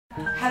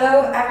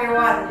Hello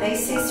everyone,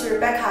 this is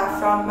Rebecca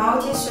from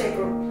Multi-Sui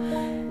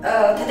Group.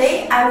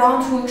 Today I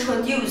want to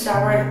introduce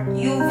our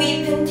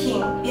UV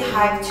painting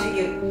Beehive to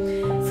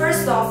you.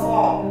 First of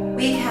all,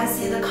 we can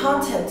see the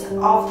content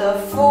of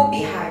the full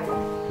Beehive.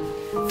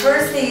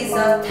 First is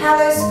the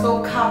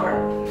telescope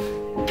cover.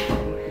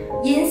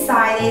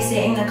 Inside is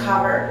in the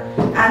cover,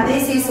 and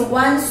this is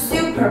one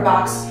super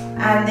box,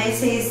 and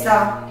this is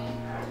the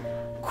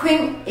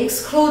queen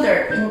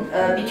excluder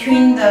in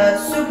between the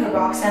super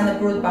box and the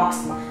brood box.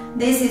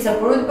 This is a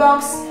brood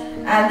box,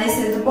 and this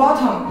is the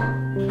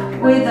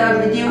bottom with a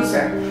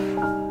reducer.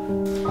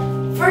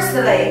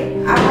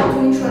 Firstly, I want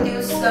to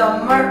introduce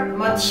the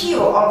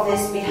material of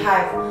this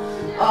Beehive.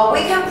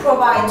 We can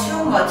provide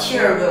two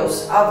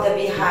materials of the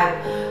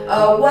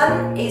Beehive.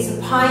 One is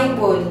pine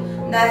wood,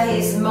 that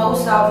is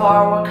most of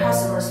our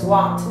customers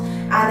want,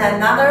 and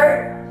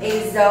another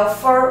is the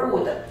fir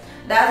wood,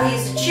 that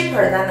is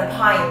cheaper than the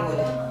pine wood.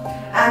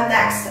 And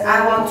next,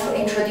 I want to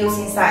introduce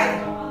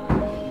inside.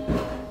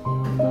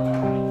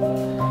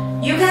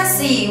 You can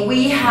see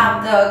we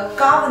have the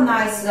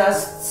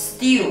galvanized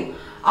steel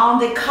on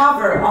the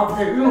cover of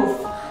the roof.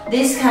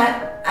 This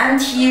can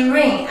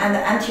anti-rain and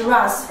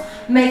anti-rust,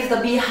 make the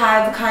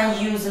Beehive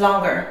can use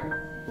longer.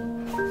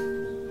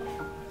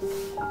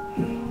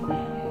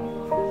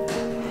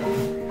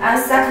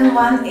 And second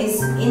one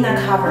is inner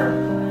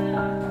cover.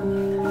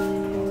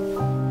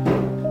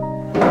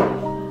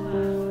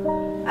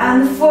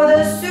 And for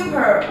the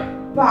super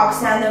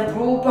box and the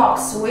brood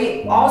box,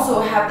 we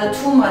also have the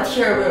two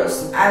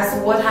materials as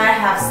what I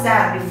have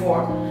said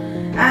before.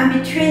 And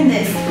between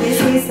this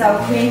is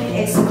the queen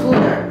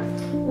excluder.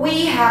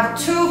 We have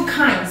two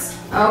kinds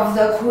of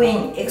the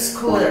queen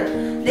excluder.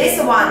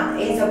 This one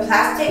is a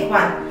plastic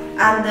one,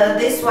 and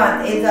this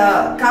one is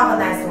a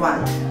galvanized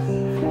one.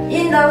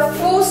 In the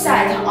full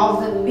set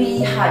of the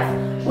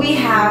Beehive, we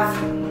have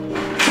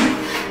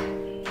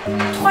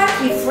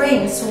 20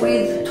 frames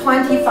with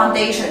 20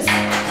 foundations.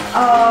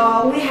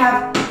 We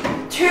have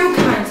two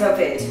kinds of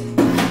it.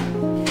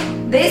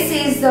 This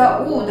is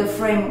the wood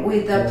frame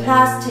with the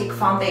plastic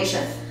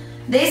foundation.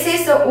 This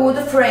is the wood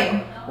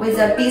frame with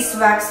the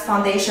beeswax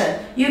foundation.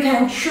 You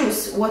can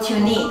choose what you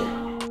need.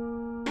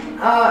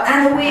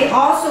 And we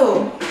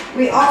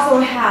also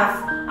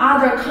have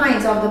other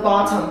kinds of the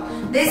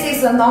bottom. This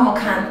is a normal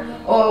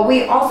kind, or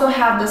we also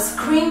have the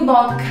screen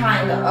board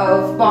kind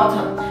of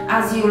bottom,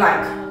 as you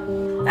like.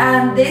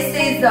 And this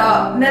is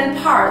the main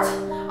part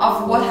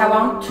of what I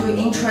want to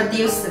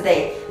introduce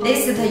today.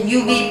 This is the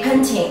UV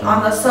painting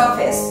on the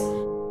surface.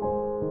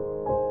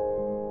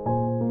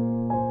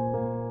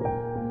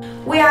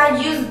 We are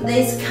using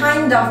this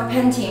kind of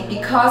painting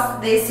because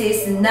this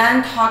is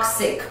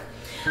non-toxic.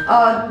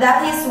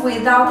 That is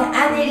without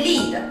any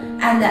lead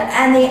and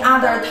any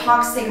other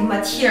toxic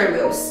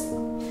materials.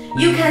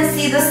 You can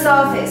see the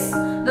surface.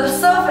 The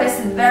surface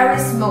is very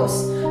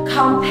smooth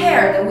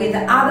compared with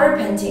other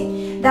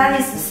painting that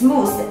is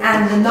smooth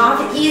and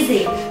not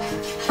easy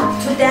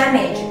to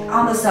damage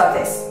on the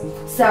surface.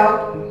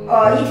 So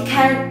it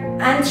can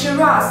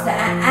anti-rust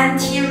and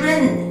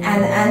anti-rain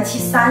and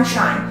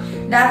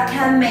anti-sunshine. That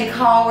can make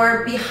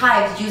our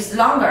Beehive use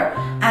longer,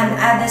 and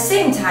at the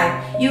same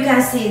time you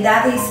can see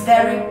that is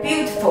very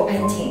beautiful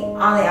painting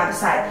on the other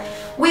side.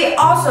 We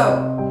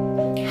also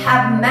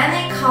have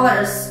many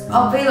colors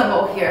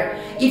available here.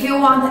 If you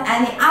want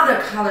any other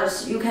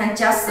colors, you can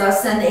just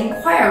send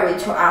inquiry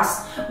to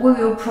us. We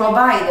will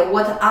provide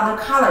what other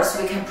colors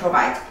we can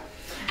provide.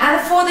 And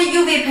for the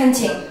UV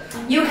painting,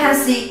 you can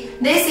see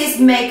this is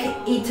make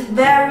it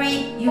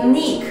very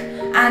unique.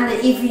 And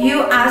if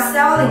you are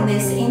selling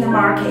this in the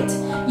market,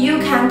 you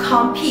can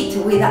compete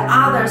with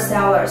other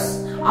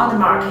sellers on the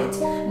market.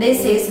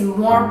 This is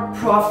more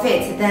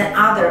profit than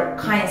other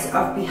kinds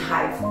of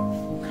Beehive.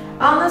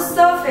 On the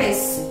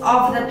surface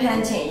of the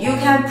painting, you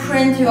can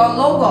print your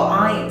logo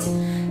on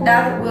it.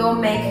 That will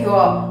make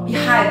your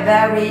Beehive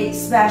very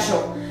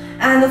special.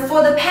 And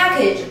for the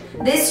package,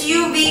 this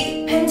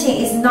UV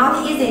painting is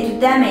not easy to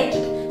damage,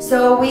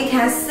 so we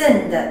can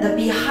send the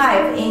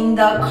Beehive in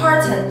the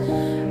carton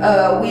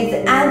with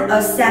an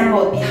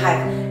assembled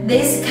Beehive.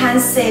 This can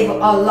save a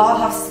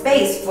lot of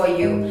space for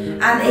you,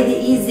 and it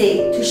is easy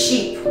to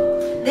ship.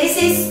 This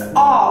is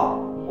all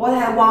what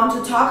I want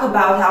to talk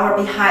about our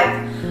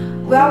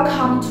Beehive.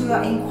 Welcome to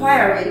your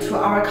inquiry to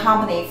our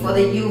company for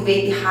the UV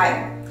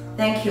Beehive.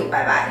 Thank you.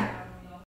 Bye bye.